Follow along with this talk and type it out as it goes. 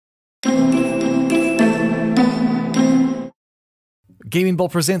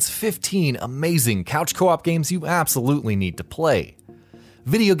GamingBolt presents 15 amazing couch co-op games you absolutely need to play.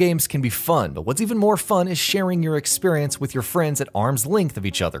 Video games can be fun, but what's even more fun is sharing your experience with your friends at arm's length of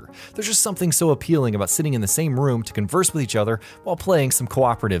each other. There's just something so appealing about sitting in the same room to converse with each other while playing some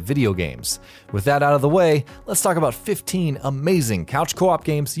cooperative video games. With that out of the way, let's talk about 15 amazing couch co-op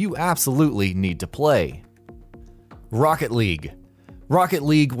games you absolutely need to play. Rocket League. Rocket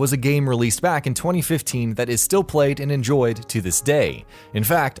League was a game released back in 2015 that is still played and enjoyed to this day. In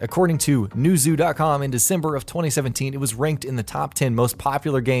fact, according to Newzoo.com, in December of 2017, it was ranked in the top 10 most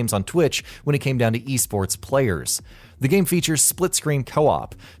popular games on Twitch when it came down to esports players. The game features split-screen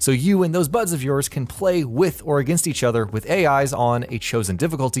co-op, so you and those buds of yours can play with or against each other with AIs on a chosen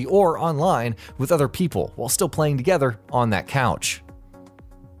difficulty or online with other people while still playing together on that couch.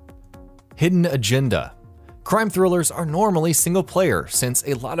 Hidden Agenda. Crime thrillers are normally single-player, since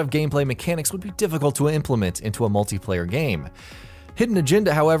a lot of gameplay mechanics would be difficult to implement into a multiplayer game. Hidden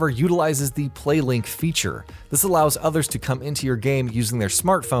Agenda, however, utilizes the PlayLink feature. This allows others to come into your game using their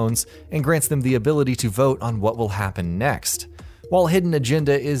smartphones and grants them the ability to vote on what will happen next. While Hidden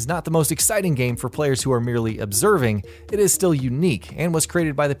Agenda is not the most exciting game for players who are merely observing, it is still unique and was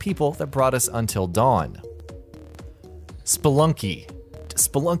created by the people that brought us Until Dawn. Spelunky.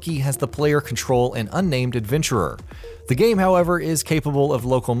 Spelunky has the player control an unnamed adventurer. The game, however, is capable of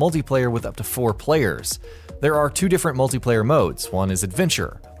local multiplayer with up to 4 players. There are 2 different multiplayer modes. One is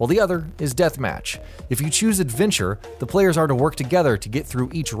Adventure, while the other is Deathmatch. If you choose Adventure, the players are to work together to get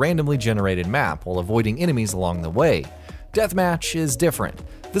through each randomly generated map while avoiding enemies along the way. Deathmatch is different.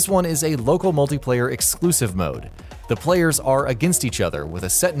 This one is a local multiplayer exclusive mode. The players are against each other with a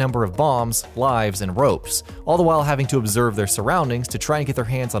set number of bombs, lives, and ropes, all the while having to observe their surroundings to try and get their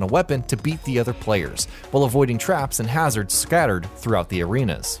hands on a weapon to beat the other players, while avoiding traps and hazards scattered throughout the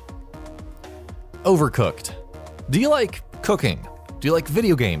arenas. Overcooked. Do you like cooking? Do you like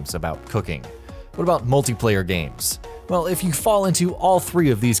video games about cooking? What about multiplayer games? Well, if you fall into all 3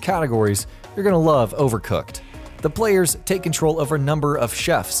 of these categories, you're gonna love Overcooked. The players take control over a number of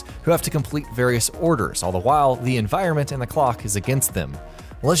chefs who have to complete various orders, all the while the environment and the clock is against them.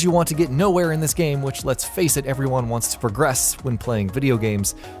 Unless you want to get nowhere in this game, which, let's face it, everyone wants to progress when playing video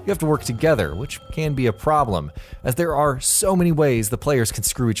games, you have to work together, which can be a problem, as there are so many ways the players can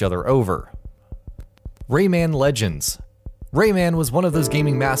screw each other over. Rayman Legends. Rayman was one of those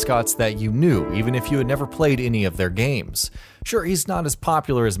gaming mascots that you knew, even if you had never played any of their games. Sure, he's not as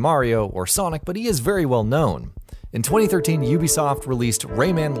popular as Mario or Sonic, but he is very well known. In 2013, Ubisoft released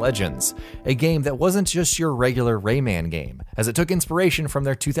Rayman Legends, a game that wasn't just your regular Rayman game, as it took inspiration from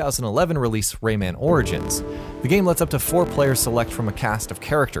their 2011 release Rayman Origins. The game lets up to 4 players select from a cast of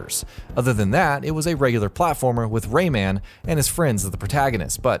characters. Other than that, it was a regular platformer with Rayman and his friends as the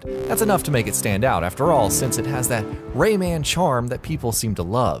protagonists, but that's enough to make it stand out after all, since it has that Rayman charm that people seem to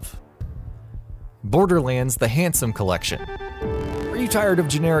love. Borderlands: The Handsome Collection. Are you tired of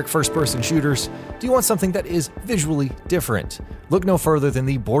generic first-person shooters? Do you want something that is visually different? Look no further than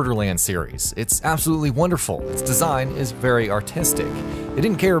the Borderlands series. It's absolutely wonderful. Its design is very artistic. They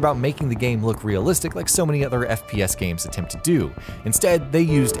didn't care about making the game look realistic like so many other FPS games attempt to do. Instead, they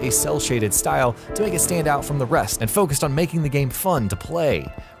used a cel-shaded style to make it stand out from the rest and focused on making the game fun to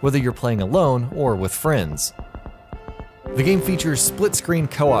play, whether you're playing alone or with friends. The game features split-screen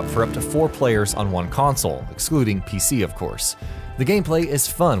co-op for up to 4 players on one console, excluding PC of course. The gameplay is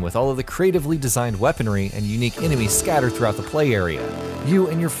fun with all of the creatively designed weaponry and unique enemies scattered throughout the play area. You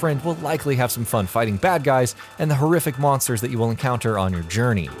and your friend will likely have some fun fighting bad guys and the horrific monsters that you will encounter on your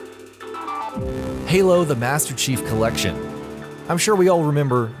journey. Halo: The Master Chief Collection. I'm sure we all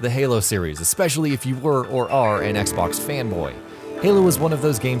remember the Halo series, especially if you were or are an Xbox fanboy. Halo was one of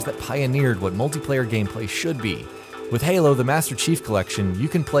those games that pioneered what multiplayer gameplay should be. With Halo: The Master Chief Collection, you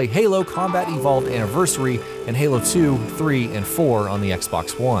can play Halo Combat Evolved Anniversary and Halo 2, 3, and 4 on the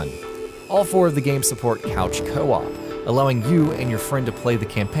Xbox One. All 4 of the games support couch co-op, allowing you and your friend to play the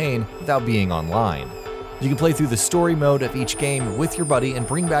campaign without being online. You can play through the story mode of each game with your buddy and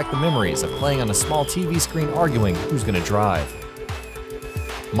bring back the memories of playing on a small TV screen arguing who's gonna drive.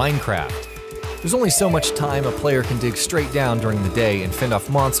 Minecraft. There's only so much time a player can dig straight down during the day and fend off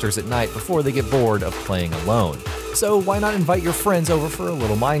monsters at night before they get bored of playing alone. So why not invite your friends over for a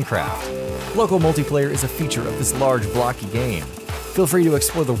little Minecraft? Local multiplayer is a feature of this large, blocky game. Feel free to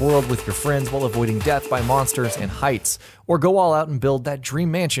explore the world with your friends while avoiding death by monsters and heights, or go all out and build that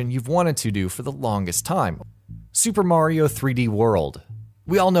dream mansion you've wanted to do for the longest time. Super Mario 3D World.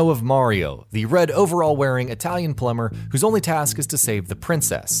 We all know of Mario, the red overall-wearing Italian plumber whose only task is to save the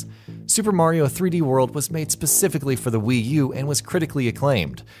princess. Super Mario 3D World was made specifically for the Wii U and was critically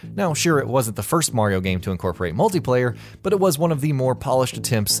acclaimed. Now, sure, it wasn't the first Mario game to incorporate multiplayer, but it was one of the more polished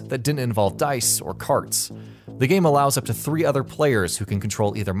attempts that didn't involve dice or carts. The game allows up to 3 other players who can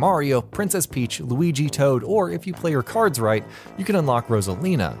control either Mario, Princess Peach, Luigi, Toad, or if you play your cards right, you can unlock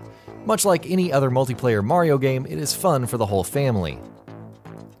Rosalina. Much like any other multiplayer Mario game, it is fun for the whole family.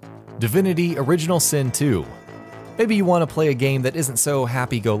 Divinity Original Sin 2. Maybe you want to play a game that isn't so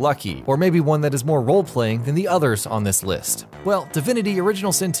happy-go-lucky, or maybe one that is more role-playing than the others on this list. Well, Divinity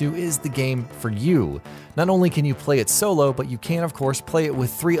Original Sin 2 is the game for you. Not only can you play it solo, but you can of course play it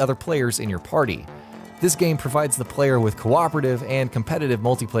with 3 other players in your party. This game provides the player with cooperative and competitive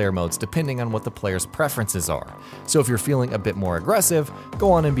multiplayer modes depending on what the player's preferences are. So if you're feeling a bit more aggressive,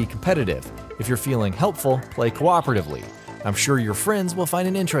 go on and be competitive. If you're feeling helpful, play cooperatively. I'm sure your friends will find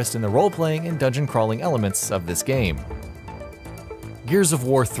an interest in the role-playing and dungeon-crawling elements of this game. Gears of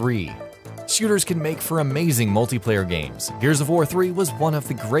War 3. Shooters can make for amazing multiplayer games. Gears of War 3 was one of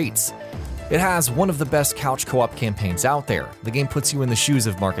the greats. It has one of the best couch co-op campaigns out there. The game puts you in the shoes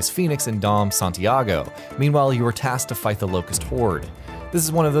of Marcus Phoenix and Dom Santiago. Meanwhile, you are tasked to fight the Locust Horde. This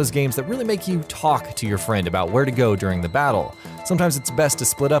is one of those games that really make you talk to your friend about where to go during the battle. Sometimes it's best to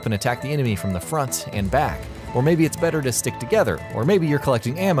split up and attack the enemy from the front and back. Or maybe it's better to stick together, or maybe you're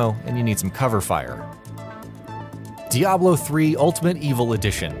collecting ammo and you need some cover fire. Diablo 3 Ultimate Evil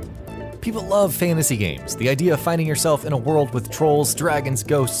Edition. People love fantasy games. The idea of finding yourself in a world with trolls, dragons,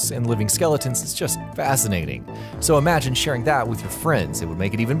 ghosts, and living skeletons is just fascinating. So imagine sharing that with your friends. It would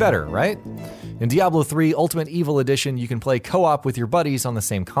make it even better, right? In Diablo 3 Ultimate Evil Edition, you can play co-op with your buddies on the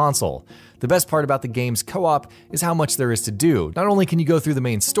same console. The best part about the game's co-op is how much there is to do. Not only can you go through the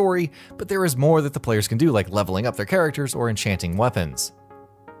main story, but there is more that the players can do, like leveling up their characters or enchanting weapons.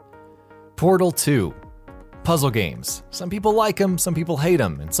 Portal 2. Puzzle games. Some people like them, some people hate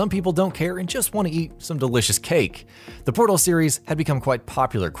them, and some people don't care and just want to eat some delicious cake. The Portal series had become quite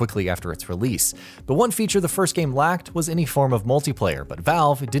popular quickly after its release, but one feature the first game lacked was any form of multiplayer, but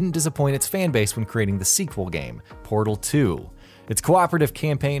Valve didn't disappoint its fanbase when creating the sequel game, Portal 2. Its cooperative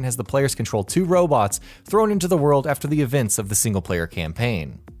campaign has the players control 2 robots thrown into the world after the events of the single-player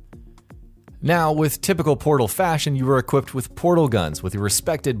campaign. Now, with typical Portal fashion, you are equipped with portal guns with your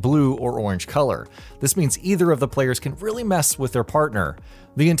respected blue or orange color. This means either of the players can really mess with their partner.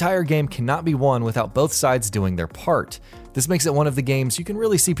 The entire game cannot be won without both sides doing their part. This makes it one of the games you can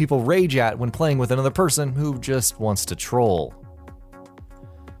really see people rage at when playing with another person who just wants to troll.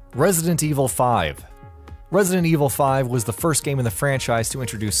 Resident Evil 5. Resident Evil 5 was the first game in the franchise to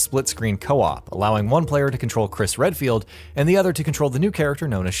introduce split-screen co-op, allowing one player to control Chris Redfield and the other to control the new character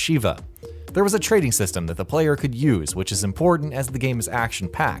known as Shiva. There was a trading system that the player could use, which is important as the game is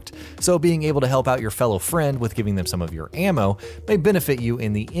action-packed, so being able to help out your fellow friend with giving them some of your ammo may benefit you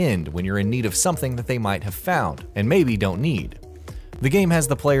in the end when you're in need of something that they might have found, and maybe don't need. The game has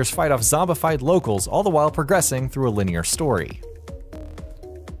the players fight off zombified locals all the while progressing through a linear story.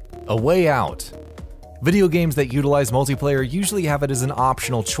 A Way Out. Video games that utilize multiplayer usually have it as an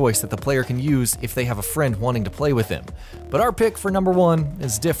optional choice that the player can use if they have a friend wanting to play with them, but our pick for number 1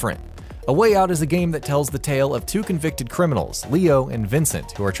 is different. A Way Out is a game that tells the tale of 2 convicted criminals, Leo and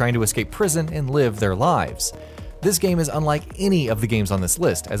Vincent, who are trying to escape prison and live their lives. This game is unlike any of the games on this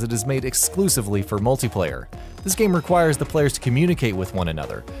list, as it is made exclusively for multiplayer. This game requires the players to communicate with one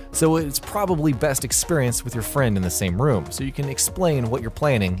another, so it's probably best experienced with your friend in the same room, so you can explain what you're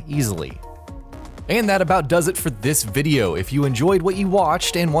planning easily. And that about does it for this video. If you enjoyed what you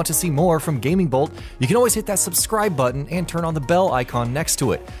watched and want to see more from GamingBolt, you can always hit that subscribe button and turn on the bell icon next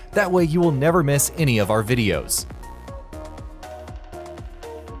to it. That way you will never miss any of our videos.